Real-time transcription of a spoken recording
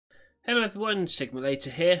Hello everyone, Sigma Later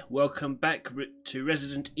here. Welcome back to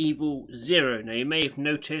Resident Evil 0. Now you may have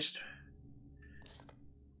noticed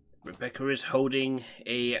Rebecca is holding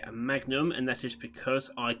a Magnum, and that is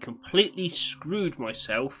because I completely screwed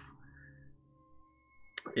myself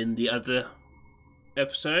in the other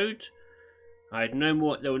episode. I had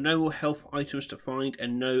there were no more health items to find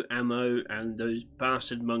and no ammo, and those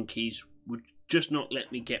bastard monkeys would just not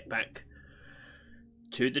let me get back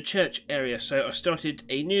to the church area. So I started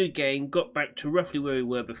a new game, got back to roughly where we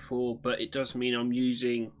were before, but it does mean I'm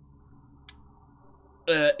using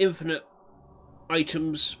infinite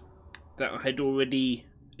items that I had already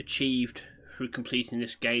achieved through completing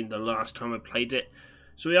this game the last time I played it.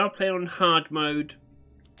 So we are playing on hard mode.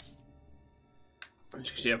 As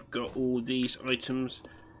you can see, I've got all these items.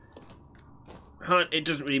 It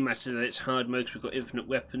doesn't really matter that it's hard mode because we've got infinite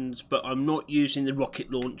weapons, but I'm not using the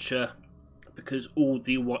rocket launcher because all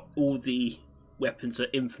the weapons are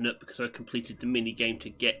infinite because I completed the mini game to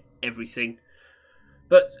get everything.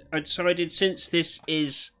 But I decided, since this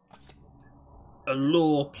is a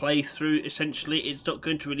lore playthrough, essentially, it's not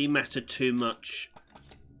going to really matter too much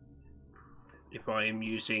if I am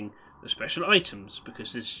using the special items,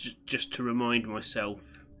 because it's just to remind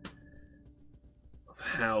myself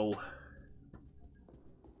of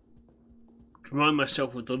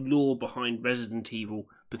of the lore behind Resident Evil,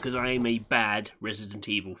 because I am a bad Resident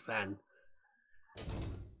Evil fan.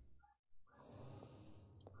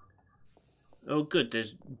 Oh good,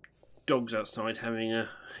 there's dogs outside having a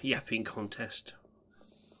yapping contest.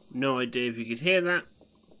 No idea if you could hear that,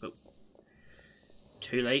 but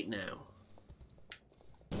too late now.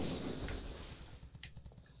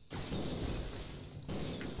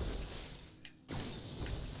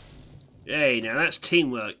 Yay, now that's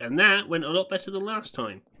teamwork, and that went a lot better than last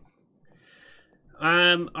time.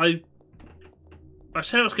 I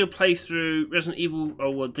said I was going to play through Resident Evil,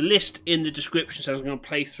 the list in the description says I was going to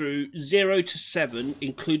play through 0 to 7,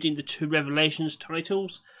 including the 2 Revelations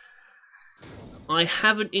titles. I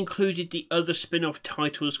haven't included the other spin-off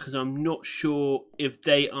titles because I'm not sure if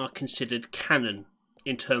they are considered canon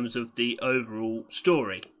in terms of the overall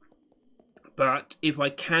story. But if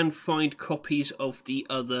I can find copies of the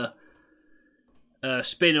other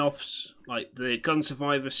spin-offs, like the Gun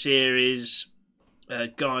Survivor series,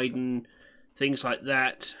 Gaiden, things like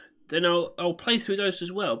that, then I'll play through those as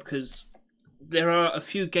well, because there are a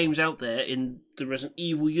few games out there in the Resident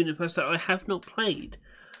Evil universe that I have not played,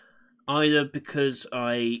 either because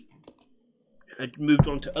I had moved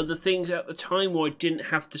on to other things at the time, or I didn't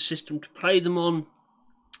have the system to play them on,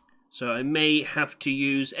 so I may have to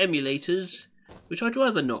use emulators, which I'd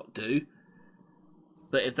rather not do,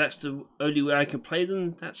 but if that's the only way I can play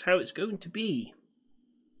them, that's how it's going to be.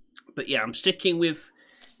 But yeah, I'm sticking with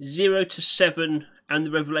 0 to 7 and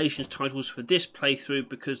the Revelations titles for this playthrough,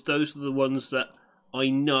 because those are the ones that I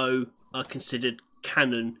know are considered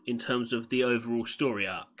canon in terms of the overall story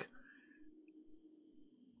arc.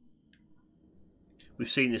 We've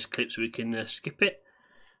seen this clip, so we can skip it.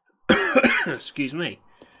 Excuse me.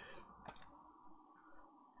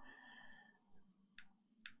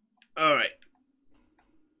 Alright.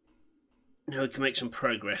 Now we can make some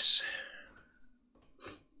progress.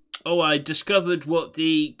 Oh, I discovered what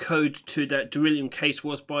the code to that beryllium case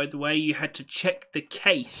was, by the way. You had to check the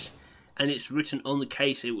case, and it's written on the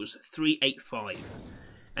case. It was 385,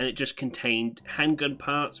 and it just contained handgun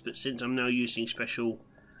parts, but since I'm now using special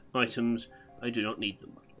items, I do not need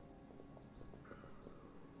them.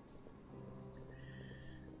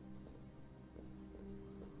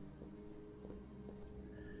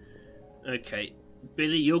 Okay,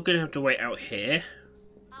 Billy, you're going to have to wait out here.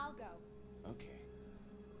 I'll go. Okay.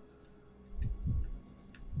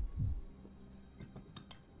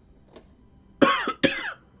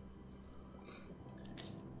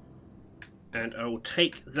 And I will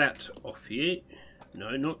take that off you.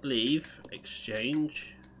 No, not leave.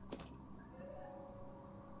 Exchange.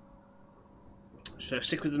 So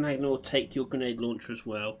stick with the Magnum or take your grenade launcher as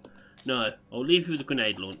well. No, I'll leave you with the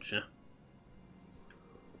grenade launcher.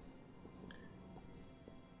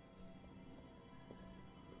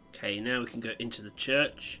 Okay, now we can go into the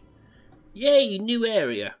church. Yay, new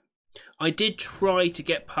area. I did try to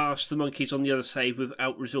get past the monkeys on the other side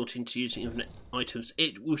without resorting to using infinite items.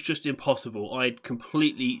 It was just impossible. I had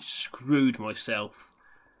completely screwed myself.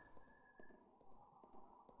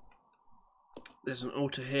 There's an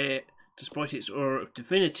altar here. Despite its aura of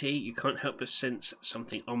divinity, you can't help but sense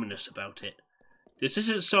something ominous about it. This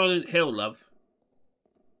isn't Silent Hill, love.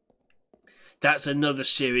 That's another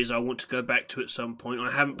series I want to go back to at some point.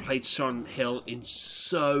 I haven't played Silent Hill in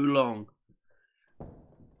so long.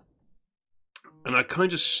 And I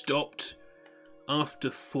kind of stopped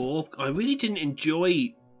after 4. I really didn't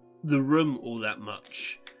enjoy the room all that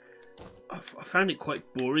much. I found it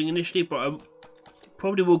quite boring initially, but I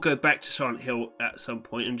probably will go back to Silent Hill at some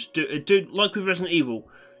point and just do like with Resident Evil,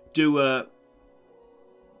 do a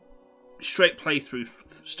straight playthrough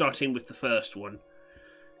starting with the first one.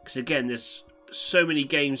 Because again, there's so many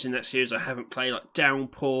games in that series I haven't played, like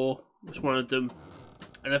Downpour was one of them.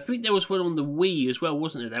 And I think there was one on the Wii as well,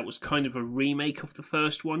 wasn't there? That was kind of a remake of the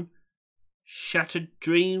first one. Shattered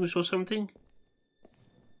Dreams or something?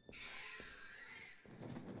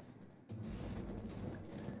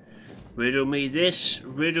 Riddle me this,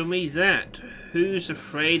 riddle me that. Who's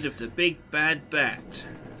afraid of the big bad bat?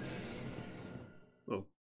 Well,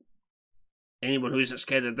 anyone who isn't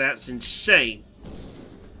scared of that's insane.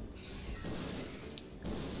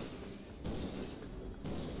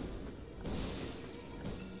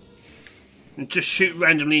 And just shoot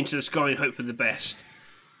randomly into the sky and hope for the best.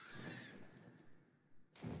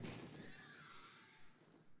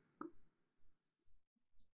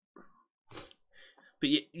 But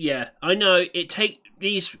yeah, I know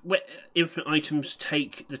these infinite items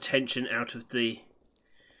take the tension out of the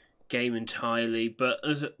game entirely. But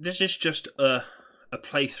this is just a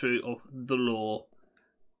playthrough of the lore.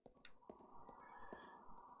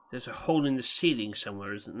 There's a hole in the ceiling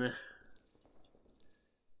somewhere, isn't there?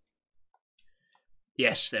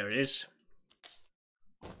 Yes, there it is.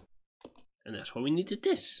 And that's why we needed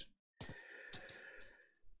this.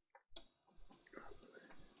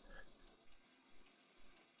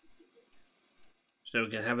 So we're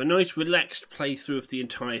going to have a nice relaxed playthrough of the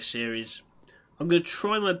entire series. I'm going to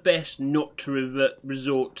try my best not to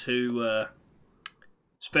resort to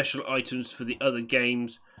special items for the other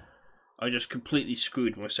games. I just completely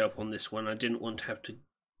screwed myself on this one. I didn't want to have to...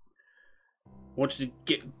 Wanted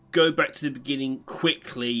to go back to the beginning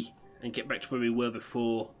quickly and get back to where we were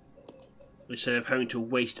before, instead of having to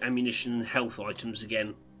waste ammunition and health items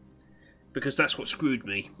again. Because that's what screwed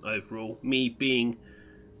me overall. Me being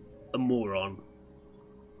a moron.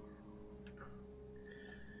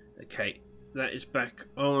 Okay, that is back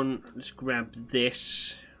on. Let's grab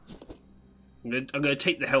this. I'm going to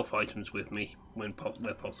take the health items with me where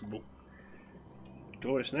possible.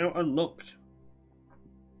 Door is now unlocked.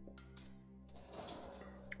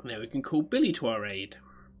 Now we can call Billy to our aid.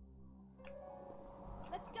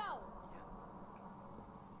 Let's go.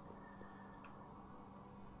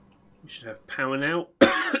 We should have power now.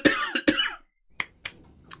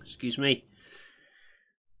 Excuse me.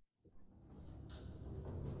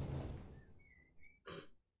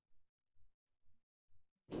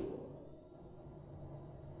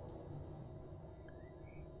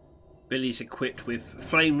 Billy's equipped with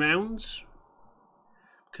flame rounds,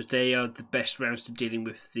 because they are the best rounds to dealing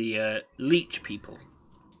with the leech people.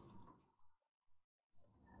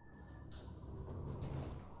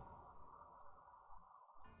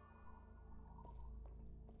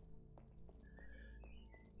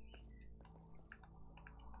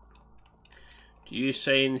 Do you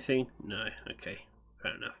say anything? No. Okay,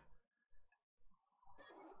 fair enough.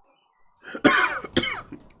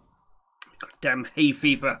 Goddamn hay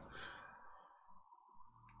fever.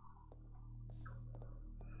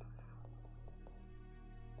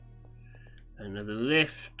 Another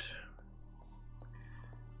lift.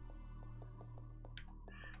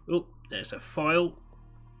 Oh, there's a file.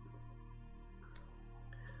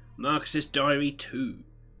 Marcus's Diary 2.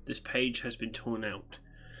 This page has been torn out.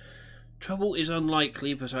 Trouble is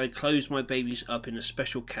unlikely, but I closed my babies up in a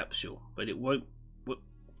special capsule. But it won't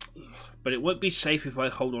be safe if I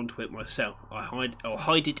hold on to it myself. I'll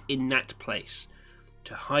hide it in that place.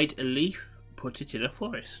 To hide a leaf, put it in a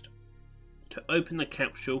forest. To open the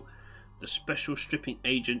capsule, the special stripping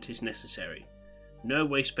agent is necessary. No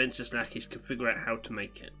way Spencer Slackis can figure out how to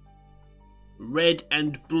make it. Red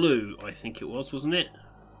and blue, I think it was, wasn't it?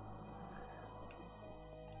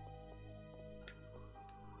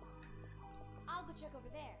 I'll go check over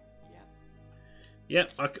there.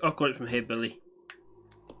 Yep, I've got it from here, Billy.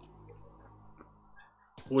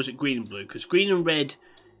 Or was it green and blue? Because green and red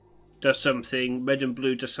does something, red and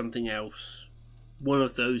blue does something else. One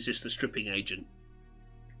of those is the stripping agent.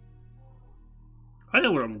 I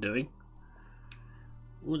know what I'm doing.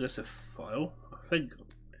 Oh, there's a file. I think...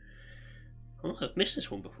 Oh, I've missed this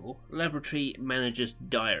one before. Laboratory Manager's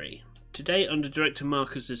Diary. Today, under Director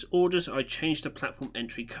Marcus's orders, I changed the platform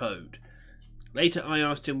entry code. Later, I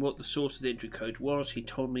asked him what the source of the entry code was. He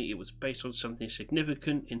told me it was based on something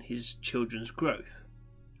significant in his children's growth.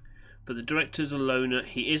 But the director's a loner,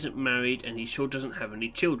 he isn't married, and he sure doesn't have any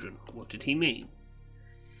children. What did he mean?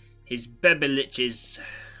 His bebeliches...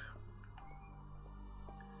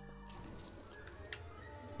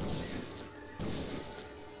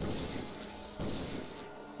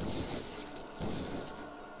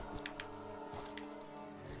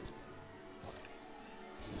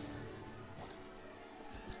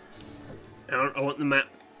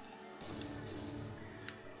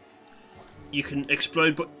 You can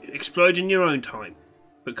explode in your own time,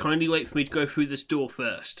 but kindly wait for me to go through this door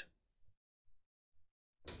first.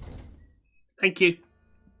 Thank you.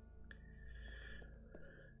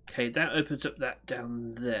 Okay, that opens up that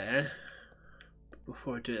down there. But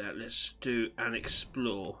before I do that, let's do an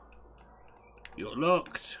explore. You're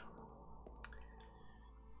locked.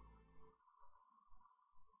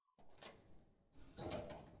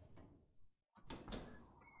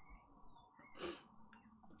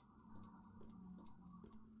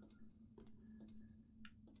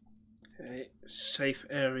 Okay, safe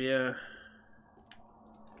area.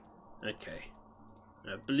 Okay.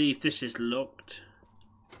 I believe this is locked.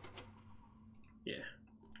 Yeah.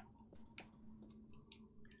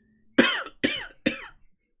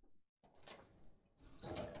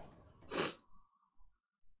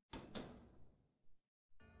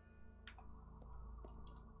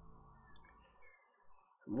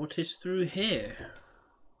 What is through here?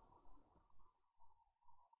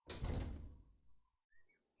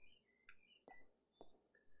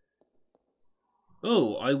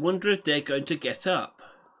 Oh, I wonder if they're going to get up.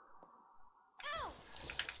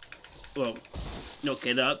 Well, not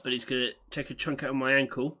get up, but he's going to take a chunk out of my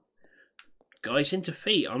ankle. Guys into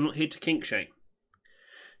feet. I'm not here to kink shame.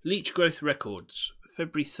 Leech growth records.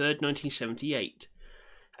 February 3rd, 1978.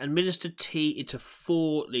 Administered tea into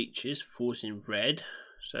 4 leeches. 4's in red,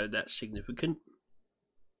 so that's significant.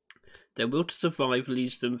 Their will to survive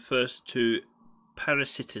leads them first to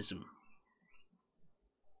parasitism.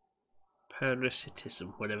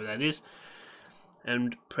 Parasitism, whatever that is.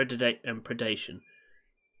 And predation.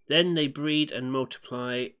 Then they breed and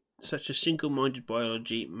multiply. Such a single-minded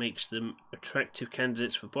biology makes them attractive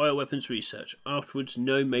candidates for bioweapons research. Afterwards,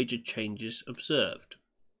 no major changes observed.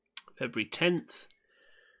 February 10th.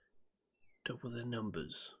 Double the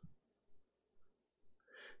numbers.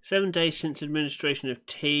 7 days since administration of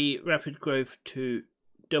tea. Rapid growth to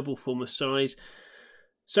double former size.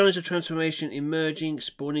 Signs of transformation emerging.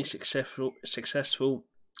 Spawning successful.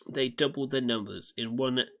 They double their numbers in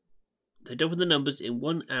 1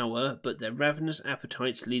 hour, but their ravenous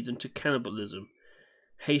appetites lead them to cannibalism.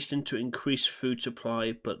 Hasten to increase food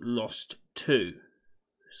supply, but lost 2.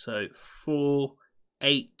 So 4,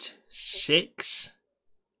 8, 6.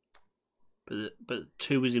 But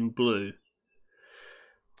 2 is in blue.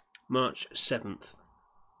 March 7th.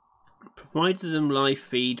 Provided them live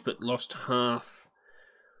feed, but lost half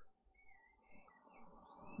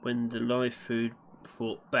when the live food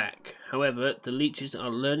fought back. However, the leeches are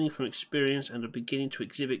learning from experience and are beginning to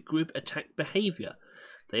exhibit group attack behaviour.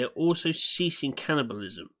 They are also ceasing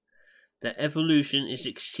cannibalism. Their evolution is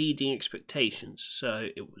exceeding expectations. So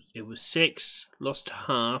it was 6, lost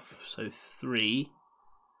half, so 3.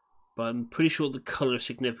 But I'm pretty sure the colour is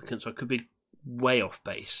significant, so I could be way off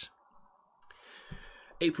base.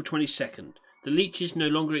 April 22nd. The leeches no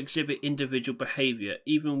longer exhibit individual behaviour.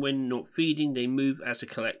 Even when not feeding, they move as a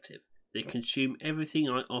collective. They consume everything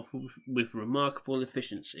I offer with remarkable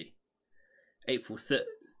efficiency. April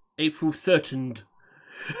 13th.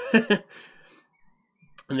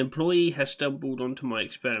 An employee has stumbled onto my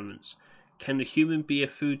experiments. Can a human be a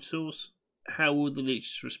food source? How will the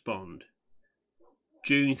leeches respond?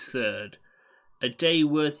 June 3rd. A day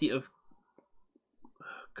worthy of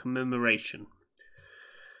commemoration.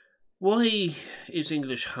 Why is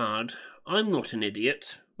English hard? I'm not an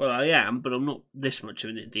idiot. Well, I am, but I'm not this much of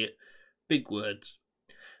an idiot. Big words.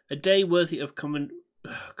 A day worthy of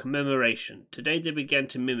commemoration. Today they began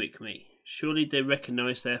to mimic me. Surely they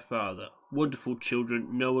recognise their father. Wonderful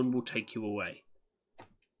children, no one will take you away.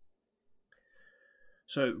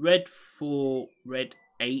 So, red 4, red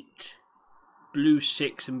 8, blue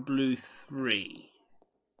 6 and blue 3.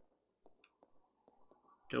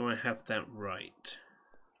 Do I have that right?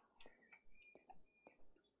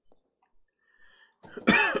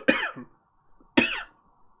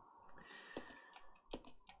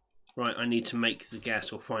 Right, I need to make the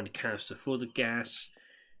gas or find a canister for the gas.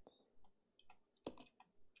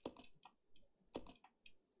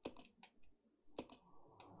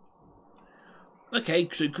 Okay,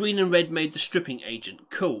 so green and red made the stripping agent.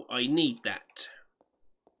 Cool, I need that.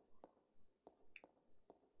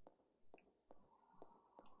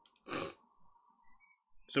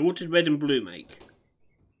 So what did red and blue make?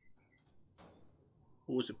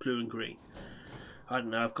 Or was it blue and green? I don't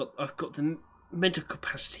know, I've got the mental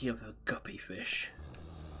capacity of a guppy fish.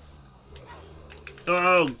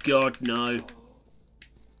 Oh god, no.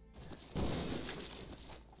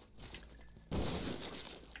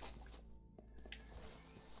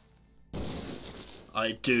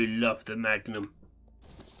 I do love the Magnum.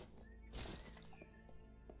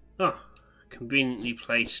 Oh, conveniently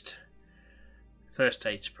placed first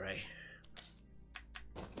aid spray.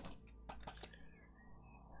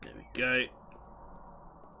 go.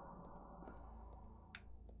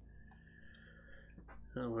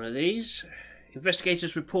 One of these.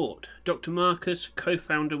 Investigators report. Dr. Marcus,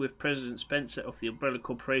 co-founder with President Spencer of the Umbrella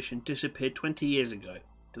Corporation, disappeared 20 years ago.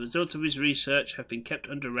 The results of his research have been kept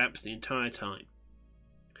under wraps the entire time.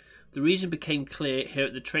 The reason became clear here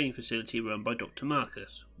at the training facility run by Dr.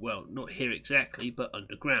 Marcus. Well, not here exactly, but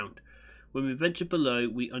underground. When we ventured below,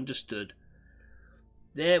 we understood.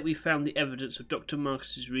 There we found the evidence of Dr.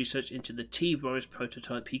 Marcus's research into the T-virus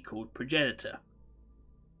prototype he called Progenitor.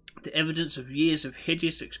 The evidence of years of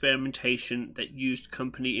hideous experimentation that used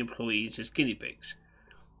company employees as guinea pigs.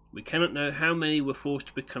 We cannot know how many were forced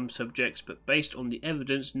to become subjects, but based on the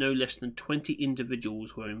evidence, no less than 20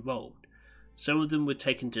 individuals were involved. Some of them were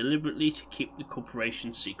taken deliberately to keep the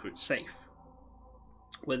corporation's secrets safe.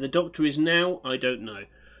 Where the Doctor is now, I don't know,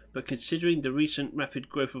 but considering the recent rapid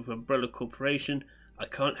growth of Umbrella Corporation, I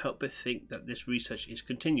can't help but think that this research is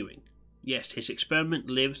continuing. Yes, his experiment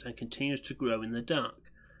lives and continues to grow in the dark.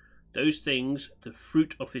 Those things, the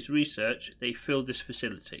fruit of his research, they fill this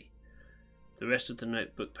facility. The rest of the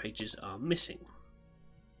notebook pages are missing.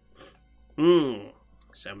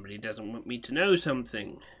 Somebody doesn't want me to know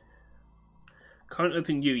something. Can't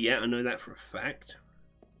open you yet, I know that for a fact.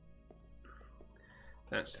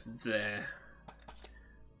 That's there.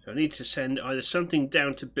 So I need to send either something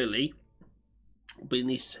down to Billy, or Billy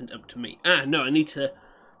needs to send it up to me. No, I need to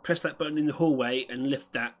press that button in the hallway and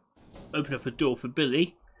lift that, open up a door for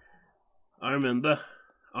Billy. I remember.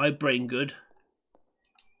 I brain good.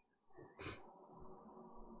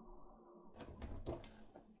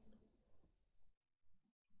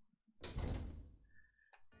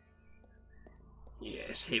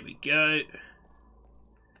 Yes, here we go.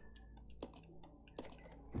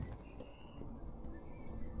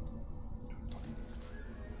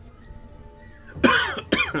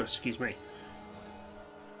 Excuse me.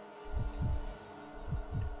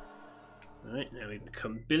 Right, now we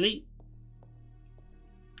become Billy.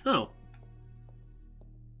 Oh.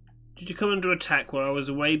 Did you come under attack while I was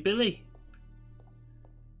away, Billy?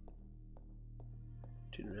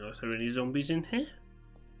 Didn't realise there were any zombies in here.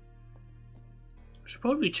 I should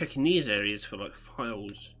probably be checking these areas for like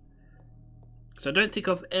files. Because I don't think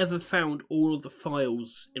I've ever found all of the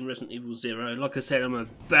files in Resident Evil 0. Like I said, I'm a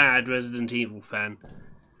bad Resident Evil fan.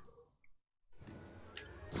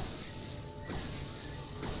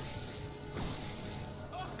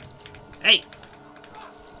 Hey!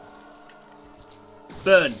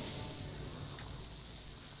 Burn!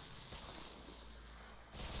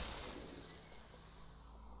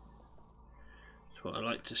 That's what I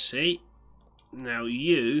like to see. Now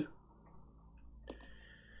you...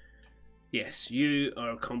 Yes, you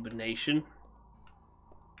are a combination.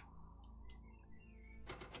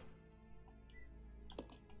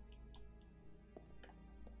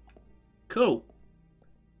 Cool.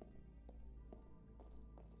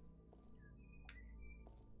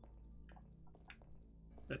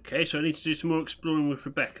 Okay, so I need to do some more exploring with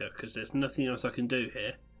Rebecca, because there's nothing else I can do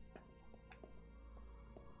here.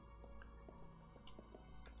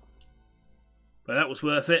 But that was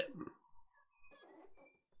worth it.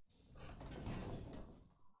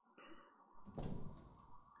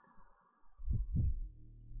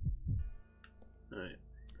 Right.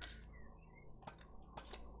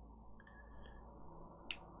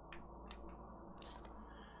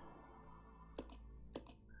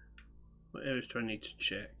 What areas do I need to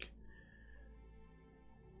check?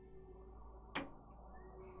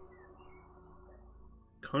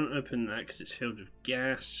 Can't open that because it's filled with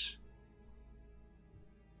gas.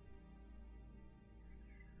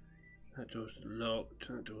 That door's locked.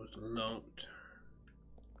 That door's locked.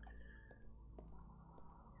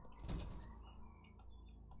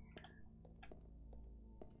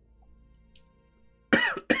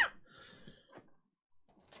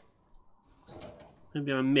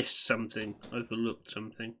 Maybe I missed something, overlooked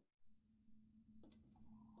something.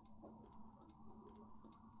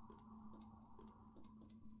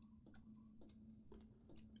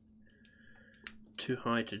 Too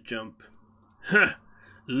high to jump. Ha!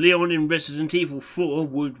 Leon in Resident Evil 4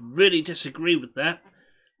 would really disagree with that.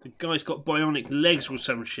 The guy's got bionic legs or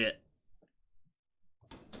some shit.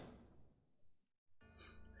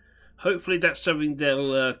 Hopefully that's something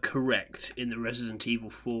they'll correct in the Resident Evil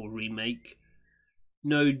 4 remake.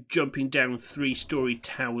 No jumping down 3-story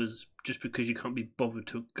towers just because you can't be bothered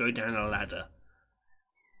to go down a ladder.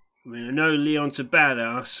 I mean, I know Leon's a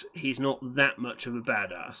badass, he's not that much of a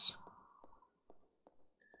badass.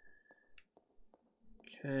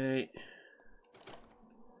 Okay.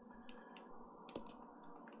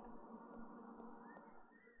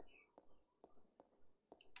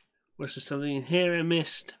 Was there something in here I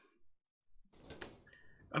missed?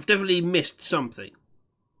 I've definitely missed something.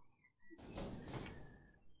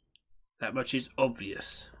 That much is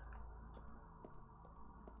obvious.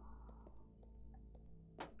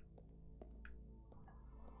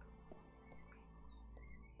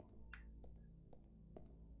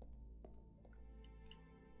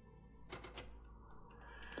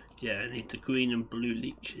 Yeah, I need the green and blue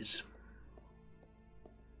leeches.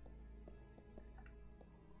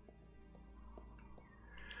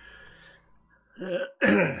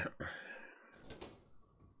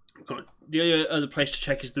 Got the only other place to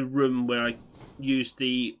check is the room where I used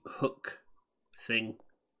the hook thing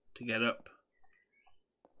to get up.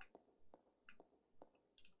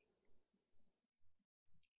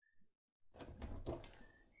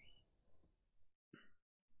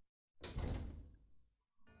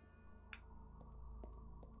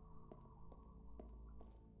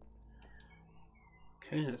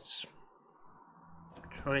 Okay, let's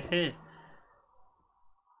try here.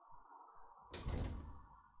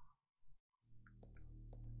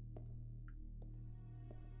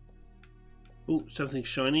 Oh, something's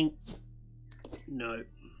shining. No.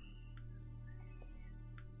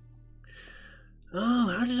 Oh,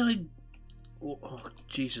 how did I... Oh,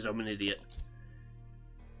 Jesus, I'm an idiot.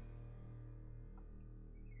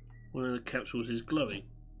 One of the capsules is glowing.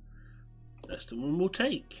 That's the one we'll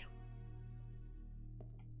take.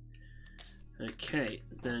 Okay,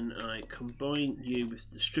 then I combine you with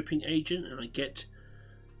the stripping agent and I get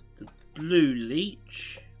the blue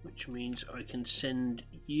leech, which means I can send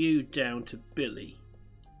you down to Billy.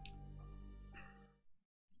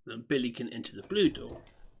 Then Billy can enter the blue door.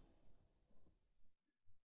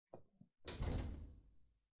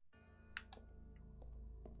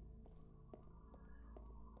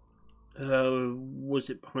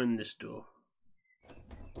 Was it behind this door?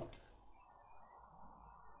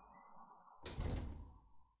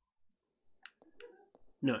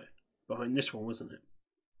 No, behind this one, wasn't it?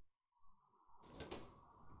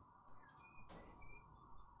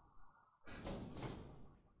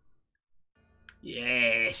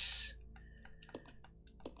 Yes!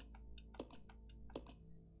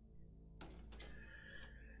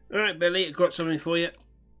 Alright, Billy, I've got something for you.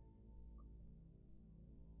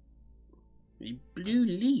 A blue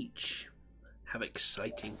leech. How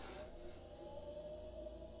exciting.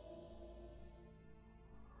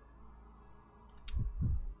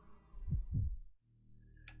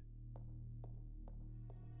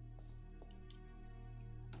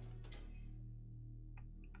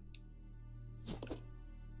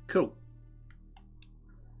 Cool.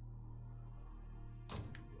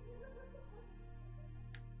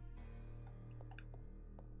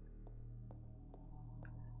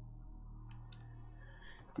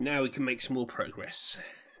 Now we can make some more progress.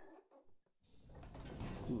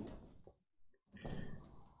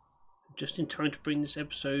 Just in time to bring this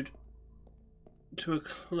episode to a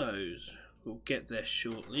close. We'll get there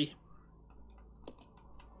shortly.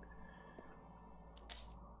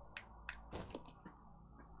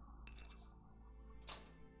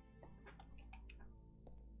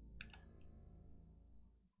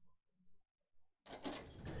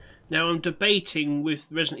 Now I'm debating with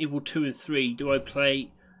Resident Evil 2 and 3, do I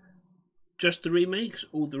play just the remakes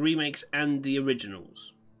or the remakes and the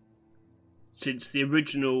originals? Since the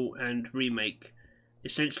original and remake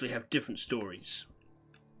essentially have different stories.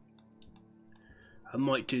 I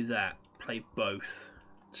might do that, play both.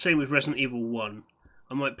 Same with Resident Evil 1,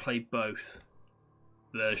 I might play both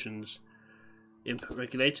versions. Input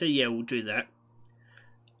regulator, yeah, we'll do that.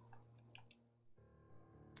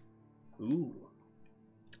 Ooh.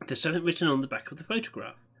 There's something written on the back of the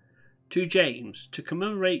photograph. To James, to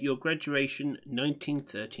commemorate your graduation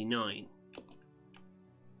 1939.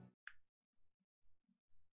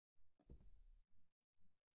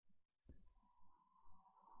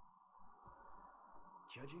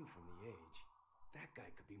 Judging from the age, that guy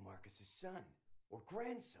could be Marcus's son or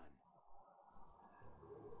grandson.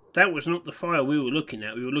 That was not the file we were looking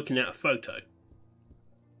at. We were looking at a photo.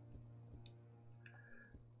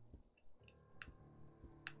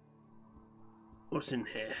 What's in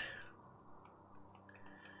here?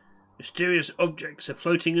 Mysterious objects are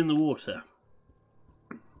floating in the water.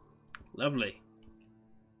 Lovely.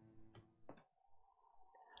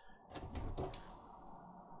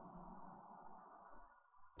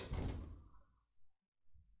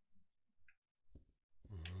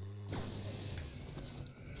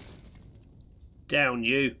 Down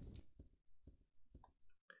you.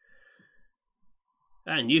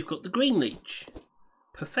 And you've got the green leech.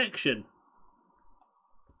 Perfection.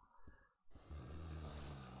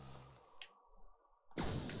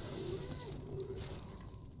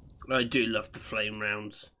 I do love the flame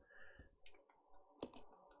rounds.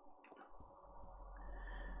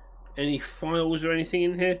 Any files or anything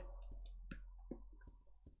in here?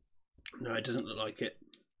 No, it doesn't look like it.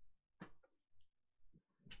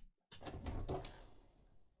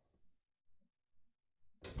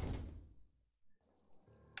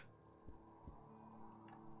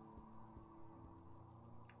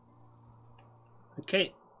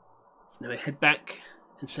 Okay, now we head back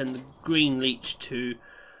and send the green leech to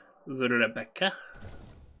Rebecca.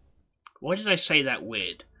 Why did I say that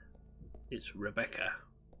weird? It's Rebecca.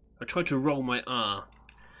 I tried to roll my R.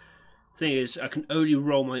 Thing is, I can only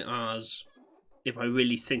roll my R's if I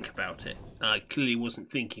really think about it. I clearly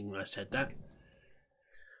wasn't thinking when I said that.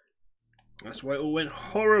 That's why it all went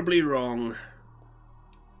horribly wrong.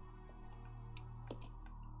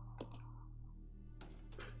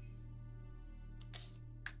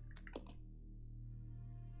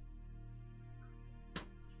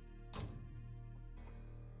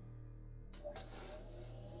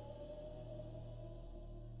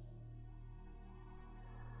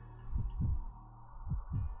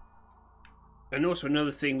 And also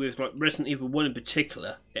another thing with like Resident Evil 1 in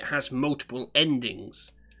particular, it has multiple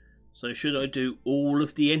endings. So should I do all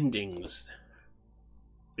of the endings?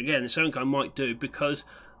 Again, it's something I might do because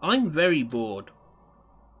I'm very bored.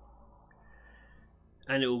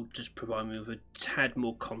 And it will just provide me with a tad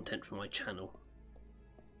more content for my channel.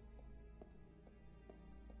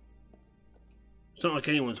 It's not like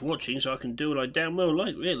anyone's watching, so I can do what I damn well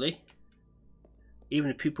like, really. Even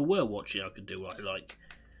if people were watching, I could do what I like.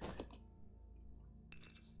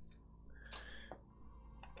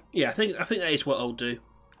 Yeah, I think that is what I'll do.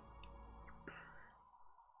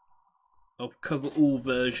 I'll cover all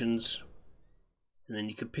versions, and then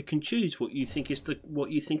you can pick and choose what you think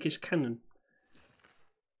is canon.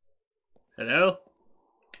 Hello?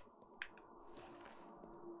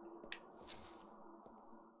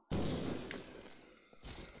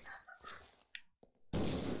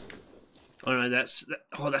 Oh no, that's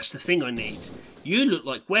the thing I need. You look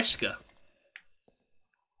like Wesker.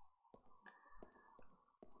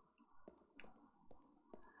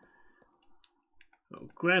 I'll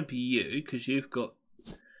grab you because you've got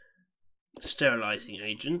sterilizing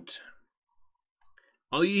agent.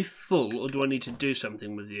 Are you full, or do I need to do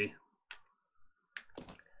something with you?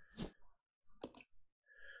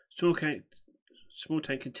 Small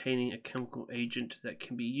tank containing a chemical agent that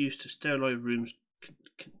can be used to sterilize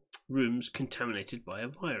rooms contaminated by a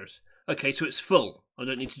virus. Okay, so it's full. I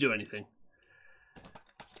don't need to do anything.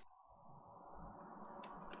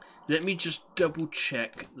 Let me just double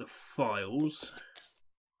check the files.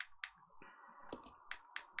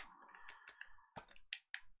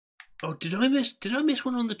 Oh, did I miss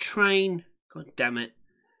one on the train? God damn it.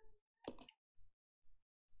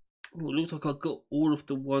 Oh, it looks like I've got all of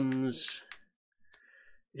the ones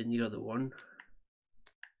in the other one.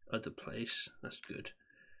 Other place. That's good.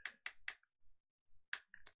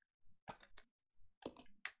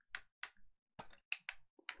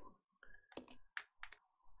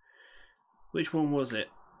 Which one was it?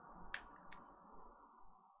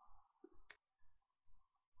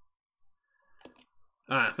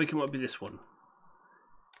 Ah, I think it might be this one.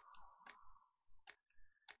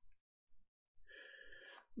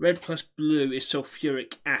 Red plus blue is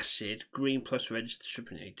sulfuric acid. Green plus red is the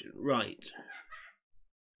stripping agent. Right.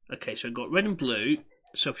 Okay, so I've got red and blue,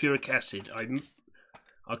 sulfuric acid.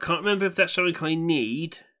 I can't remember if that's something I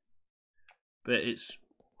need, but it's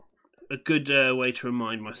a good way to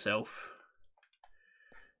remind myself.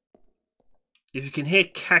 If you can hear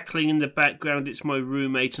cackling in the background, it's my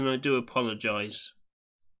roommate, and I do apologise.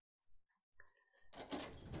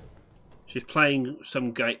 She's playing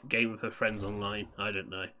some game with her friends online. I don't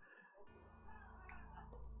know.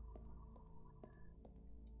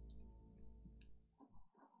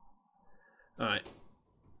 Alright.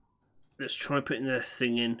 Let's try putting the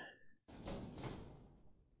thing in.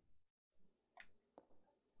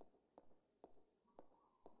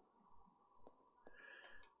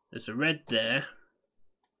 There's a red there.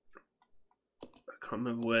 I can't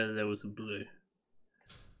remember where there was a blue.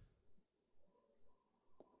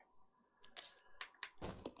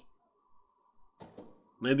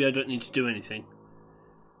 Maybe I don't need to do anything.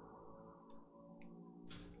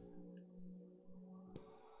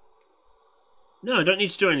 No, I don't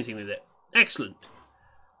need to do anything with it. Excellent.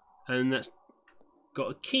 And that's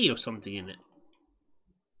got a key or something in it.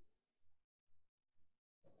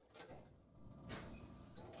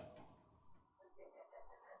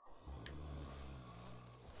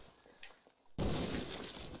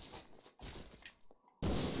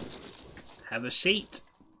 Have a seat.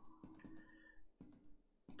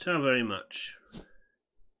 So very much.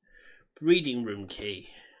 Breeding room key.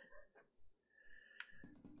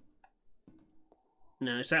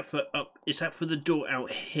 Now, is that for up? Is that for the door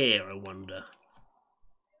out here? I wonder.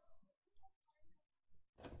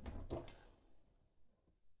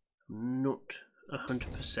 I'm not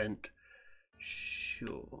 100%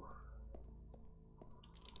 sure.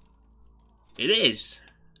 It is.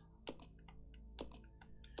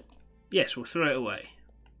 Yes, we'll throw it away.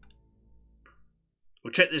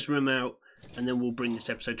 We'll check this room out, and then we'll bring this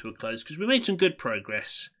episode to a close because we made some good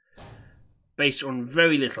progress. Based on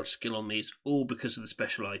very little skill on these, all because of the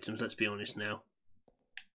special items, let's be honest now.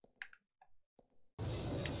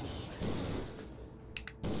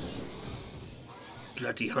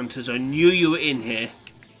 Bloody hunters, I knew you were in here.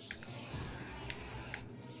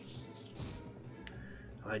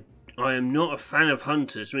 I am not a fan of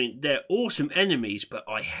hunters. I mean, they're awesome enemies, but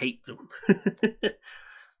I hate them.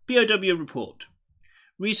 BOW report.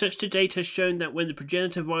 Research to date has shown that when the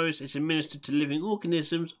progenitor virus is administered to living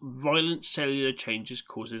organisms, violent cellular changes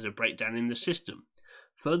causes a breakdown in the system.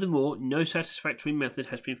 Furthermore, no satisfactory method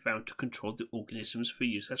has been found to control the organisms for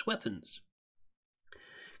use as weapons.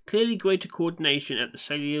 Clearly, greater coordination at the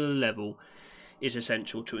cellular level is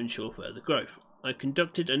essential to ensure further growth. I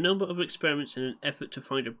conducted a number of experiments in an effort to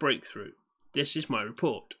find a breakthrough. This is my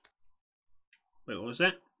report. Wait, what was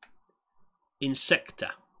that? Insecta.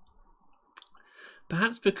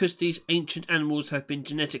 Perhaps because these ancient animals have been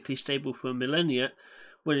genetically stable for millennia,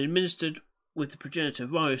 when administered with the progenitor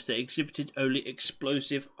virus they exhibited only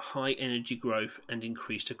explosive, high-energy growth and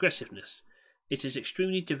increased aggressiveness. It is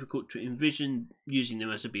extremely difficult to envision using them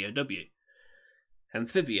as a BOW.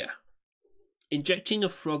 Amphibia. Injecting a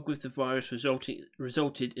frog with the virus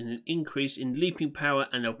resulted in an increase in leaping power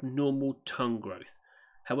and abnormal tongue growth.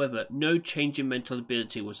 However, no change in mental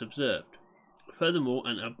ability was observed. Furthermore,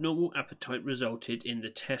 an abnormal appetite resulted in the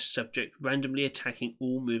test subject randomly attacking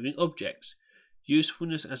all moving objects.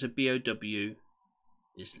 Usefulness as a BOW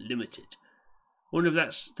is limited. I wonder if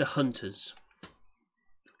that's the hunters.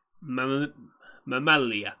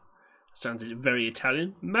 Mammalia. Sounds very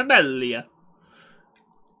Italian. Mammalia.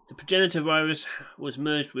 The progenitor virus was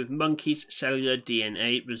merged with monkeys' cellular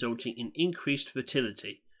DNA, resulting in increased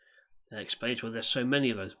fertility. That explains why there's so many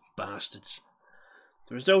of those bastards.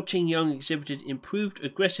 The resulting young exhibited improved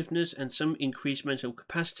aggressiveness and some increased mental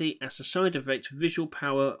capacity. As a side effect, visual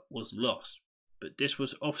power was lost, but this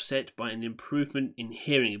was offset by an improvement in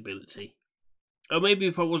hearing ability. Or maybe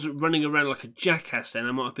if I wasn't running around like a jackass then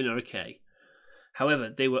I might have been okay. However,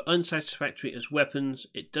 they were unsatisfactory as weapons.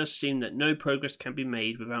 It does seem that no progress can be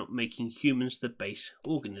made without making humans the base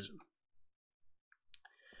organism.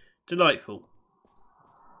 Delightful.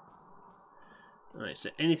 Alright, is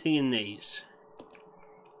there anything in these?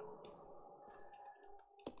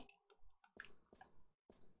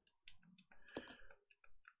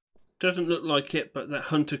 Doesn't look like it, but that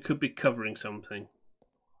hunter could be covering something.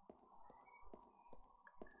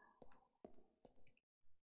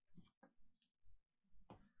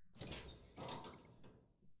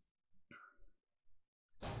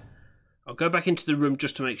 I'll go back into the room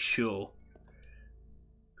just to make sure,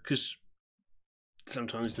 because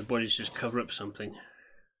sometimes the bodies just cover up something.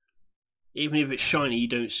 Even if it's shiny, you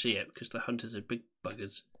don't see it because the hunters are big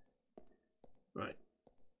buggers. Right.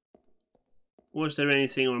 Was there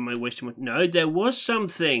anything, or am I wasting my... No, there was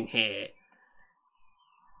something here.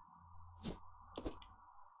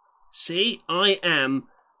 See, I am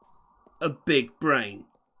a big brain.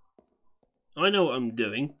 I know what I'm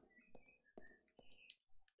doing.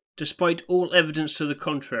 Despite all evidence to the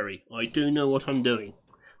contrary, I do know what I'm doing.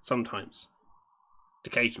 Sometimes.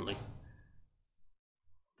 Occasionally.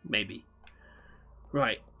 Maybe.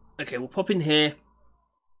 Right. Okay, we'll pop in here.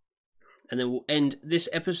 And then we'll end this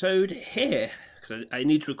episode here. Because I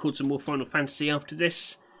need to record some more Final Fantasy after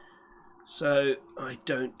this. So I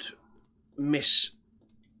don't miss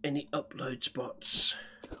any upload spots.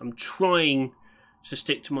 I'm trying to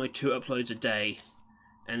stick to my 2 uploads a day.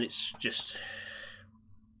 And it's just...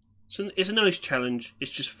 It's a nice challenge.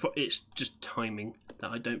 It's just timing that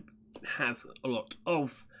I don't have a lot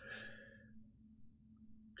of.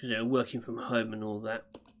 Because, you know, working from home and all that.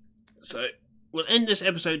 So, we'll end this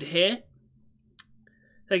episode here.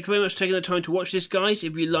 Thank you very much for taking the time to watch this, guys.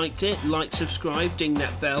 If you liked it, like, subscribe, ding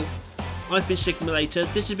that bell. I've been Sigma Later.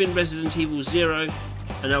 This has been Resident Evil 0,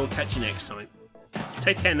 and I will catch you next time.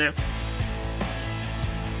 Take care now.